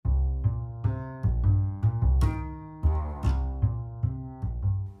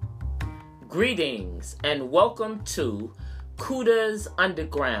Greetings and welcome to Kooda's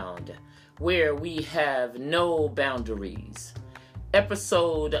Underground, where we have no boundaries.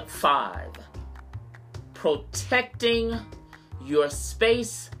 Episode 5, Protecting Your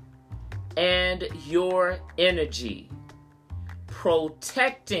Space and Your Energy.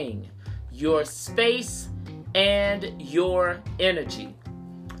 Protecting your space and your energy.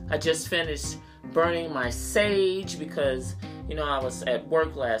 I just finished burning my sage because, I was at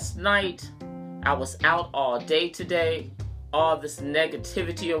work last night. I was out all day today. All this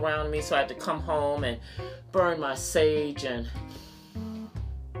negativity around me, so I had to come home and burn my sage and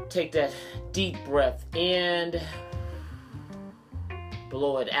take that deep breath in,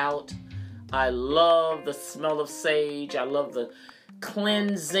 blow it out. I love the smell of sage. I love the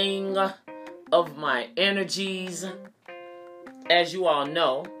cleansing of my energies, as you all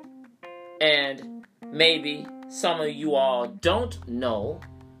know, and maybe some of you all don't know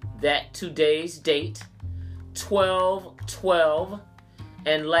that today's date, 12/12,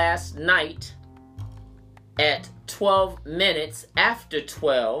 and last night at 12 minutes after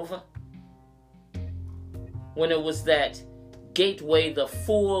 12, when it was that gateway, the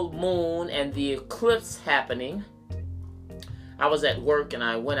full moon and the eclipse happening, I was at work and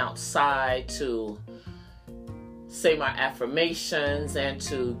I went outside to say my affirmations and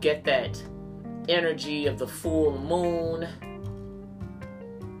to get that energy of the full moon.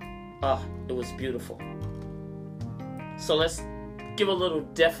 It was beautiful. So let's give a little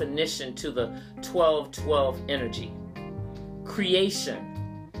definition to the 12/12 energy.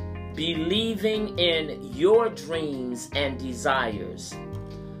 Creation, believing in your dreams and desires,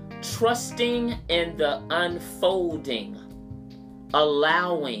 trusting in the unfolding,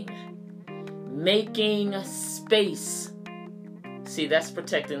 allowing, making space. See, that's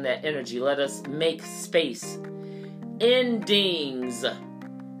protecting that energy. Let us make space. Endings,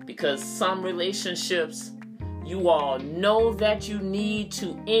 because some relationships, you all know that you need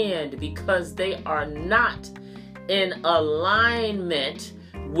to end because they are not in alignment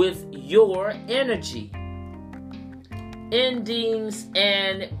with your energy. Endings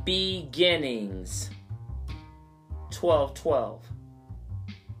and beginnings. 12/12.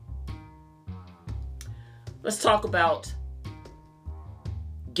 Let's talk about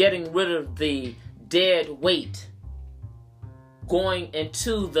getting rid of the dead weight going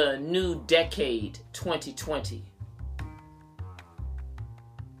into the new decade, 2020.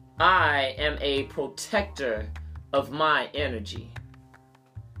 I am a protector of my energy.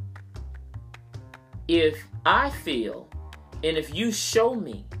 If I feel, and if you show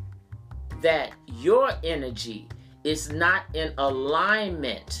me that your energy is not in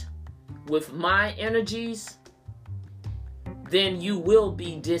alignment with my energies, then you will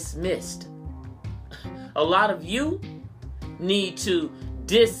be dismissed. A lot of you need to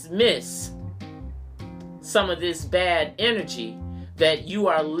dismiss some of this bad energy that you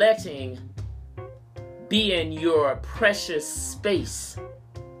are letting be in your precious space.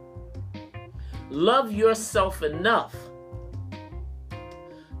 Love yourself enough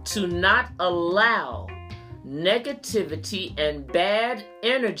to not allow negativity and bad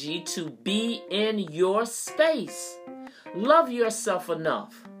energy to be in your space. Love yourself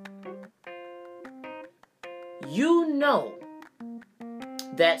enough. You know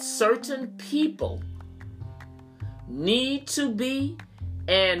that certain people need to be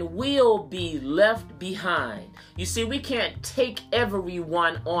and will be left behind. You see, we can't take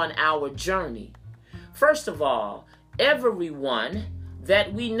everyone on our journey. First of all, everyone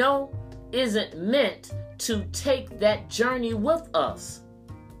that we know isn't meant to take that journey with us.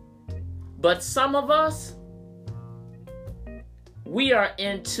 But some of us, we are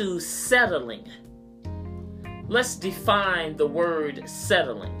into settling. Let's define the word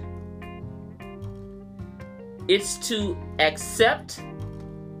settling. It's to accept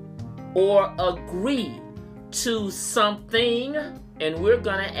or agree to something, and we're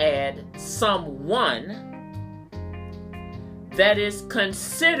going to add someone, that is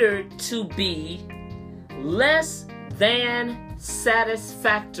considered to be less than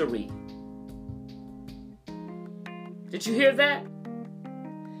satisfactory. Did you hear that?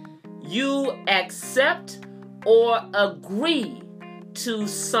 You accept or agree to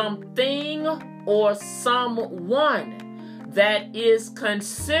something or someone that is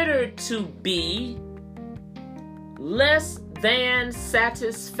considered to be less than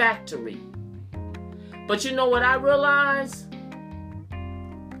satisfactory. But you know what I realize?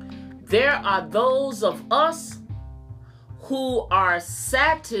 There are those of us who are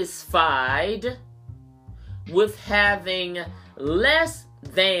satisfied with having less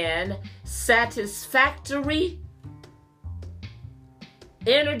than satisfactory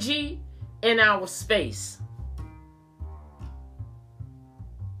energy in our space.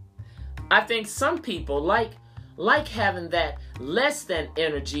 I think some people like having that less than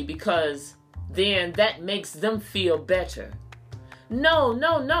energy because then that makes them feel better.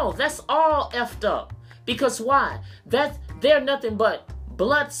 No, that's all effed up. Because why? They're nothing but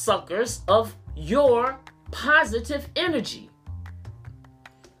bloodsuckers of your positive energy.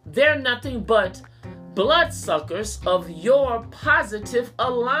 They're nothing but bloodsuckers of your positive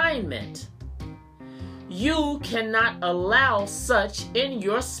alignment. You cannot allow such in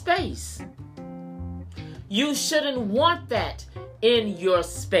your space. You shouldn't want that in your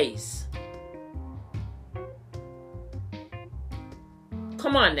space.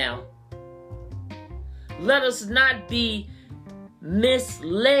 Come on now. Let us not be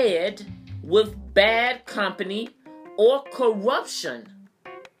misled with bad company or corruption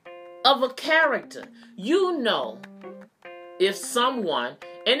of a character. You know, if someone,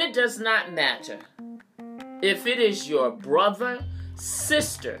 and it does not matter, if it is your brother,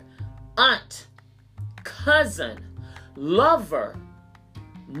 sister, aunt, cousin, lover,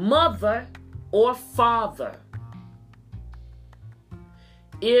 mother, or father,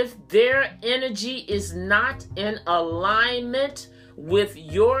 if their energy is not in alignment with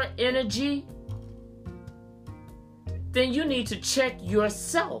your energy, then you need to check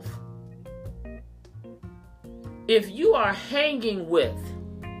yourself. If you are hanging with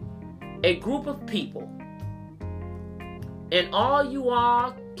a group of people and all you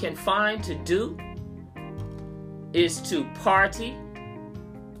all can find to do is to party,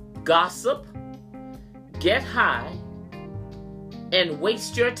 gossip, get high, and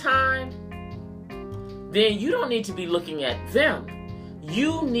waste your time, then you don't need to be looking at them.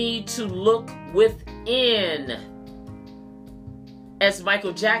 You need to look within. As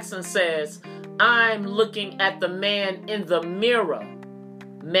Michael Jackson says, I'm looking at the man in the mirror,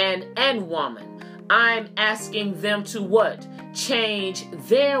 man and woman. I'm asking them to what? Change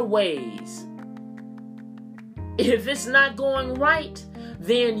their ways. If it's not going right,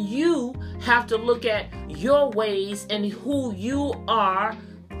 then you have to look at your ways and who you are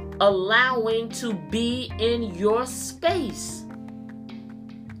allowing to be in your space.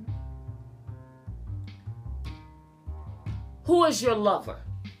 Who is your lover?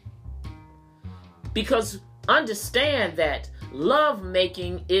 Because understand that love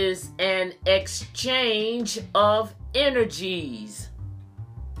making is an exchange of energies.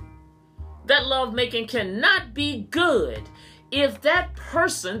 That love making cannot be good if that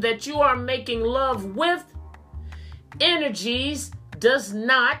person that you are making love with energies does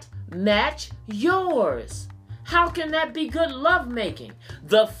not match yours. How can that be good love making?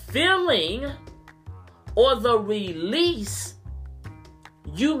 The feeling or the release,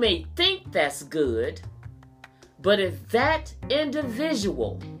 you may think that's good, but if that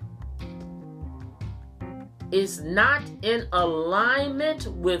individual is not in alignment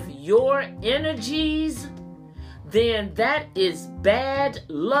with your energies, then that is bad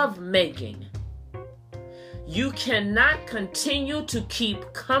lovemaking. You cannot continue to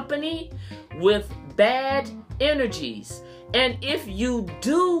keep company with bad energies. And if you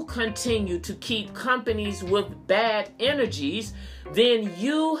do continue to keep companies with bad energies, then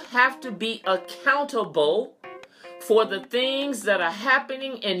you have to be accountable for the things that are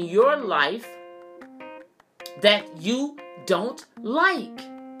happening in your life that you don't like.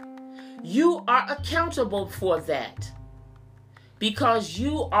 You are accountable for that because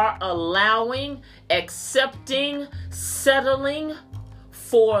you are allowing, accepting, settling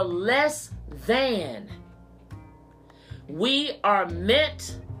for less than. We are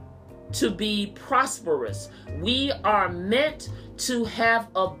meant to be prosperous. We are meant to have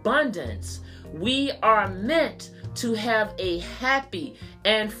abundance. We are meant to have a happy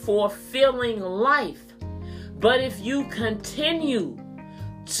and fulfilling life. But if you continue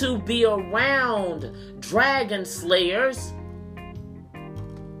to be around dragon slayers,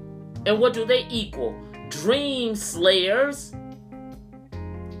 and what do they equal? Dream slayers.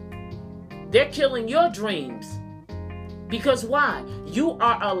 They're killing your dreams. Because why? You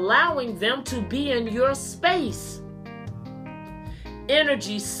are allowing them to be in your space.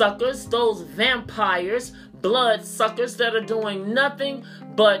 Energy suckers, those vampires, blood suckers that are doing nothing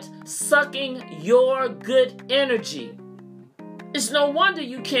but sucking your good energy. It's no wonder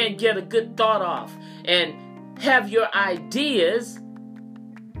you can't get a good thought off and have your ideas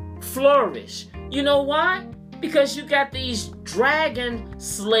flourish. You know why? Because you got these dragon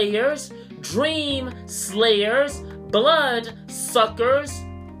slayers, dream slayers, blood suckers,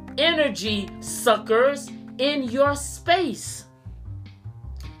 energy suckers in your space.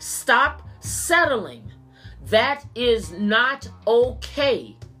 Stop settling. That is not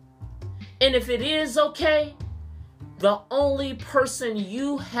okay. And if it is okay, the only person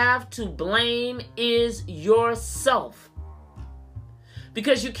you have to blame is yourself.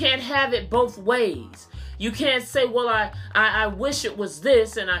 Because you can't have it both ways. You can't say, well, I wish it was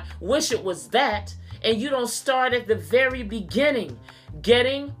this and I wish it was that. And you don't start at the very beginning,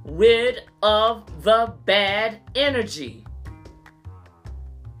 getting rid of the bad energy.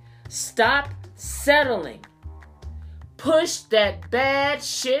 Stop settling. Push that bad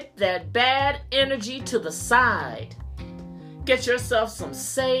shit, that bad energy to the side. Get yourself some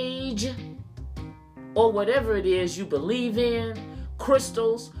sage or whatever it is you believe in,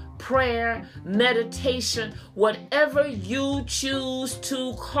 crystals, prayer, meditation, whatever you choose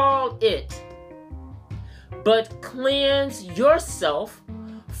to call it. But cleanse yourself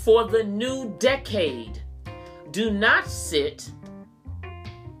for the new decade. Do not sit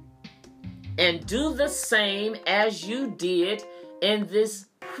and do the same as you did in this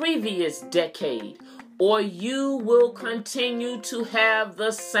previous decade, or you will continue to have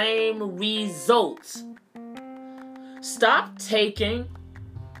the same results. Stop taking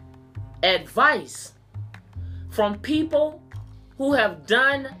advice from people who have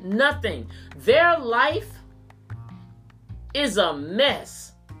done nothing. Their life is a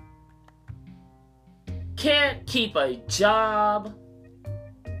mess. Can't keep a job.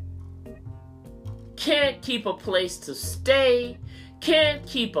 Can't keep a place to stay. Can't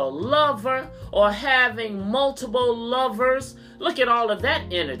keep a lover or having multiple lovers. Look at all of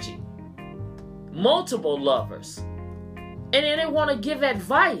that energy. Multiple lovers. And then they want to give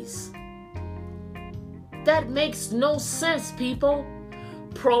advice. That makes no sense, people.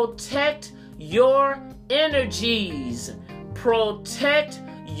 Protect your energies. Protect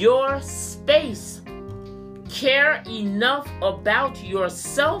your space. Care enough about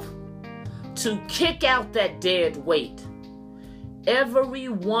yourself to kick out that dead weight.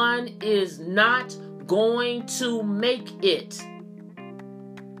 Everyone is not going to make it.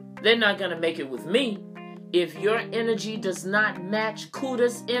 They're not going to make it with me. If your energy does not match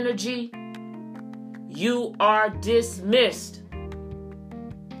Kooda's energy, you are dismissed.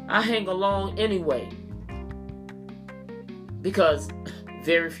 I hang along anyway, because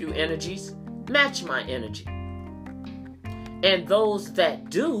very few energies match my energy. And those that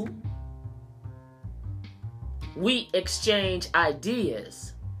do, we exchange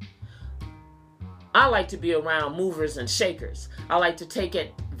ideas. I like to be around movers and shakers. I like to take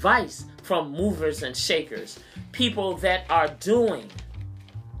advice from movers and shakers, people that are doing.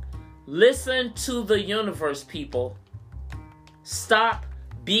 Listen to the universe, people. Stop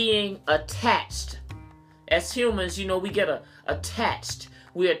being attached. As humans, we get attached.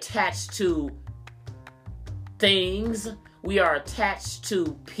 We're attached to things. We are attached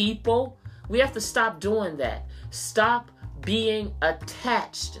to people. We have to stop doing that. Stop being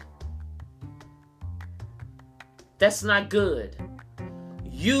attached. That's not good.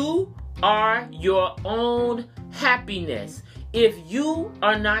 You are your own happiness. If you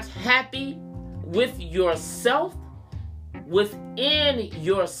are not happy with yourself, within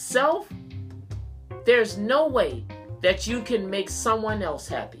yourself, there's no way that you can make someone else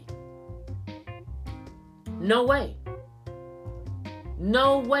happy. No way.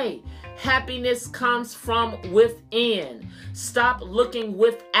 No way. Happiness comes from within. Stop looking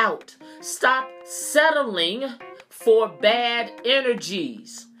without. Stop settling for bad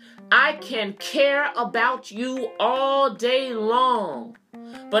energies. I can care about you all day long.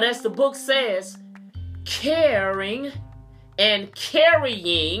 But as the book says, caring and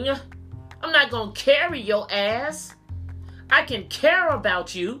carrying, I'm not going to carry your ass. I can care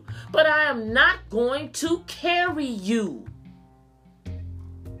about you, but I am not going to carry you.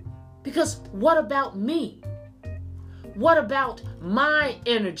 Because what about me? What about my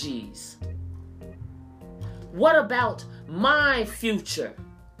energies? What about my future?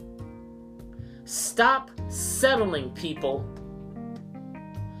 Stop settling, people.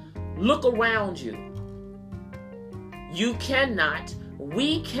 Look around you. You cannot,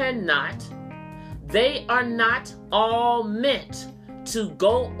 we cannot, they are not all meant to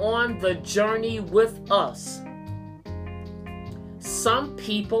go on the journey with us. Some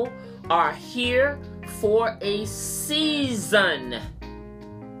people are here for a season.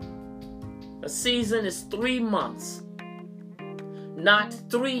 A season is 3 months. Not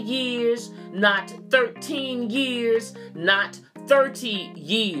 3 years, not 13 years, not 30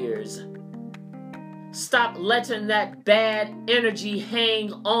 years. Stop letting that bad energy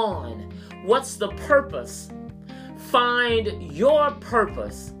hang on. What's the purpose? Find your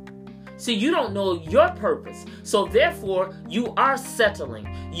purpose. See, you don't know your purpose. So therefore, you are settling.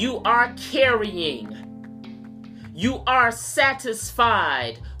 You are carrying. You are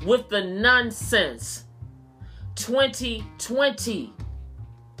satisfied with the nonsense. 2020.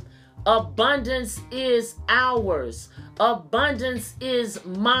 Abundance is ours. Abundance is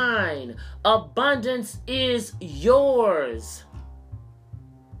mine. Abundance is yours.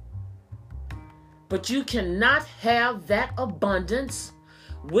 But you cannot have that abundance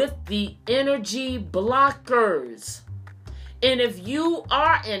with the energy blockers. And if you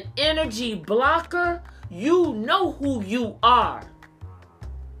are an energy blocker, you know who you are.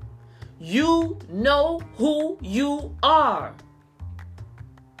 You know who you are.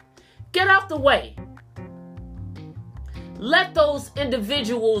 Get out the way. Let those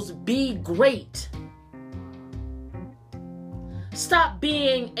individuals be great. Stop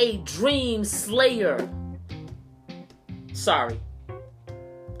being a dream slayer. Sorry.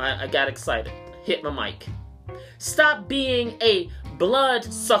 I got excited. Hit my mic. Stop being a blood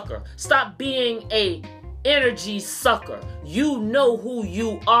sucker. Stop being a energy sucker. You know who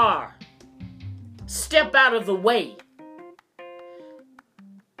you are. Step out of the way.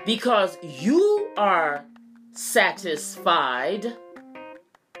 Because you are satisfied,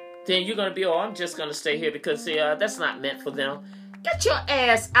 then you're going to be, oh, I'm just going to stay here because that's not meant for them. Get your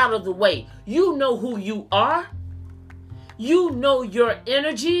ass out of the way. You know who you are. You know your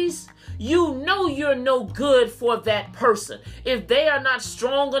energies. You know you're no good for that person. If they are not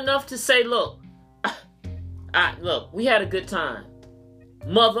strong enough to say, look, we had a good time.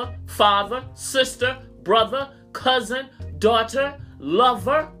 Mother, father, sister, brother, cousin, daughter,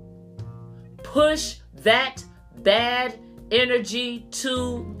 lover, push that bad energy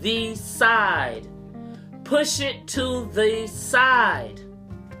to the side. Push it to the side.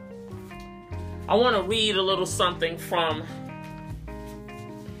 I want to read a little something from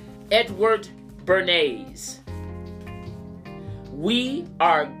Edward Bernays. We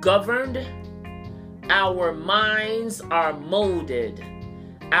are governed. Our minds are molded.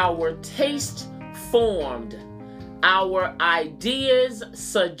 Our taste formed. Our ideas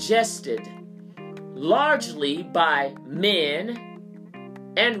suggested. Largely by men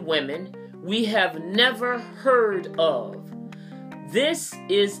and women we have never heard of. This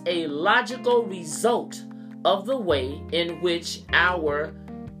is a logical result of the way in which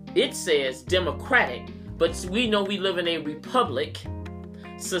it says democratic, but we know we live in a republic,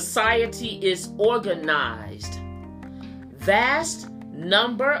 society is organized. Vast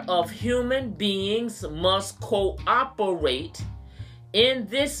number of human beings must cooperate in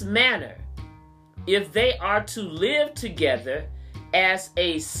this manner if they are to live together as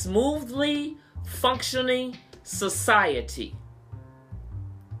a smoothly functioning society.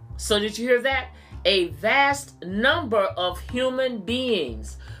 So did you hear that? A vast number of human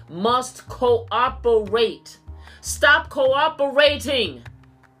beings must cooperate. Stop cooperating.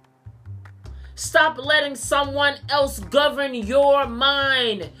 Stop letting someone else govern your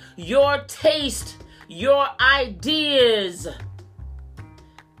mind, your taste, your ideas.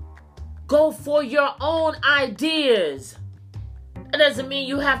 Go for your own ideas. That doesn't mean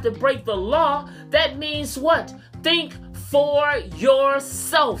you have to break the law. That means what? Think for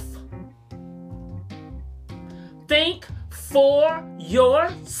yourself. Think for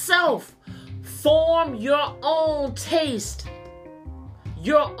yourself. Form your own taste,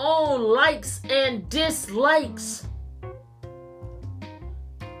 your own likes and dislikes.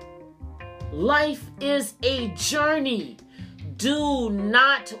 Life is a journey. Do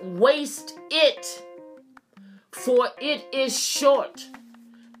not waste it, for it is short.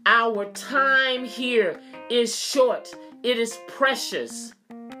 Our time here is short. It is precious.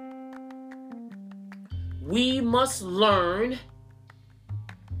 We must learn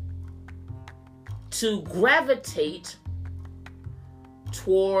to gravitate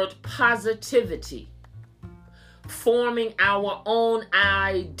toward positivity, forming our own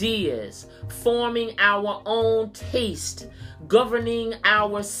ideas, forming our own taste, governing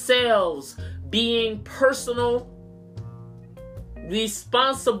ourselves, being personal,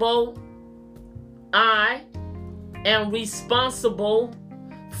 responsible. I am responsible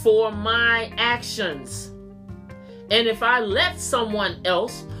for my actions. And if I let someone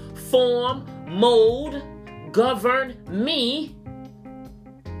else form, mold, govern me,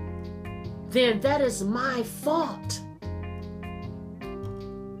 then that is my fault.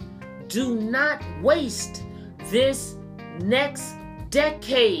 Do not waste this next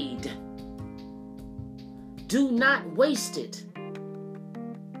decade. Do not waste it.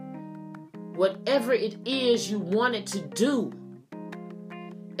 Whatever it is you wanted to do,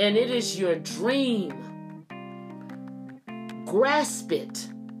 and it is your dream, grasp it,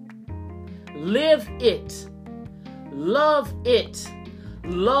 live it, love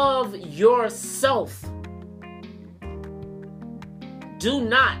yourself. do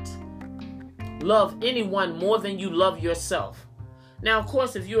not love anyone more than you love yourself. Now, of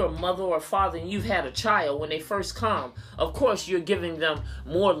course, if you're a mother or a father and you've had a child, when they first come, of course, you're giving them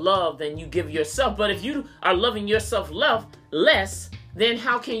more love than you give yourself. But if you are loving yourself less, then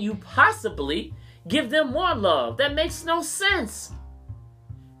how can you possibly give them more love? That makes no sense.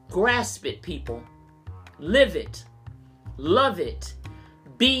 Grasp it, people. Live it. Love it.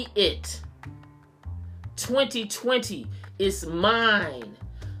 Be it. 2020 is mine.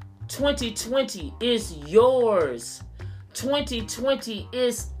 2020 is yours. 2020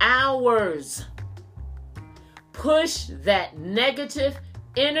 is ours. Push that negative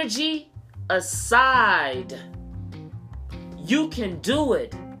energy aside. You can do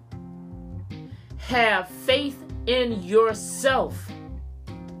it. Have faith in yourself.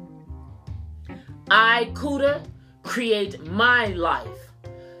 I, Kooda, create my life.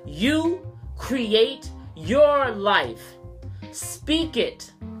 You create your life. Speak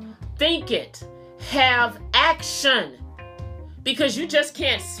it. Think it. Have action. Because you just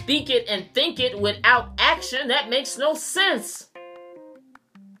can't speak it and think it without action. That makes no sense.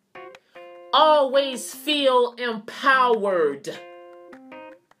 Always feel empowered.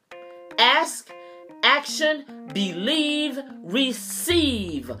 Ask, action, believe,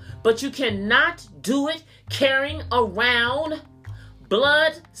 receive. But you cannot do it carrying around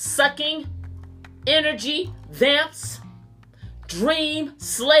blood-sucking energy vamps, dream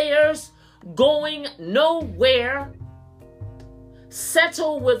slayers, going nowhere.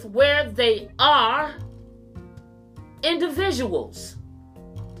 Settle with where they are individuals.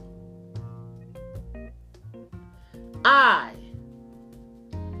 I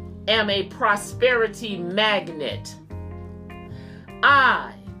am a prosperity magnet.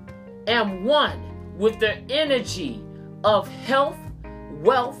 I am one with the energy of health,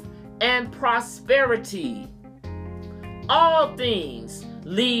 wealth, and prosperity. All things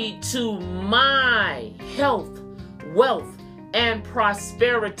lead to my health, wealth, and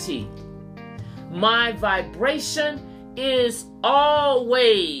prosperity. My vibration is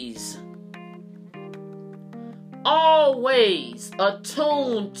always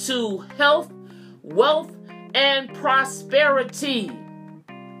attuned to health, wealth, and prosperity.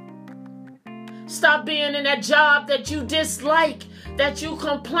 Stop being in that job that you dislike, that you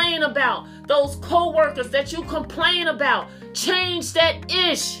complain about, those co-workers that you complain about. Change that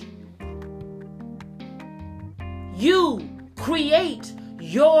ish. You create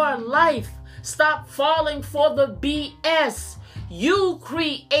your life. Stop falling for the BS. You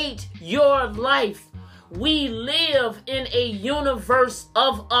create your life. We live in a universe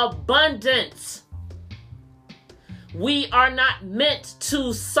of abundance. We are not meant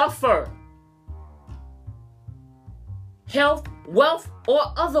to suffer. Health, wealth,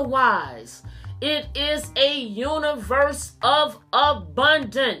 or otherwise. It is a universe of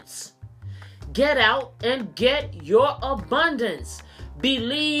abundance. Get out and get your abundance.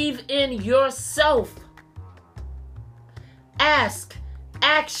 Believe in yourself. Ask,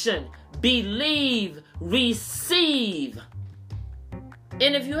 action, believe, receive.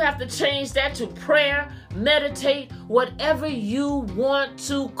 And if you have to change that to prayer, meditate, whatever you want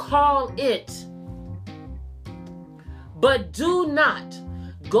to call it. But do not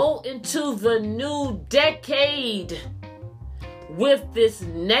go into the new decade with this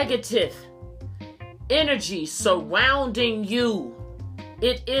negative energy surrounding you.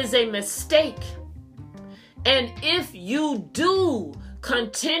 It is a mistake. And if you do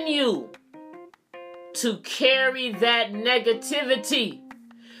continue to carry that negativity,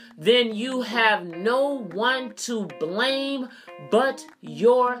 then you have no one to blame but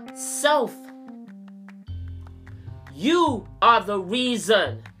yourself. You are the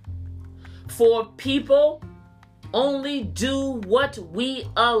reason. For people only do what we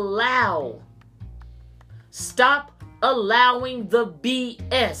allow. Stop allowing the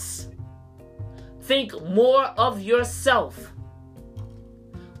BS. Think more of yourself.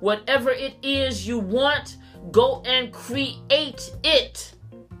 Whatever it is you want, go and create it.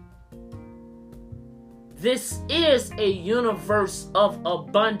 This is a universe of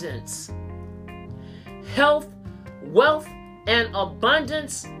abundance. Health, wealth, and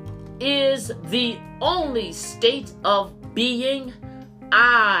abundance is the only state of being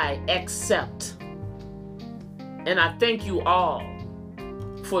I accept. And I thank you all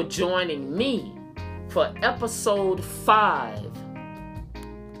for joining me for episode 5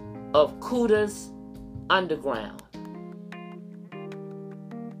 of Kooda's Underground.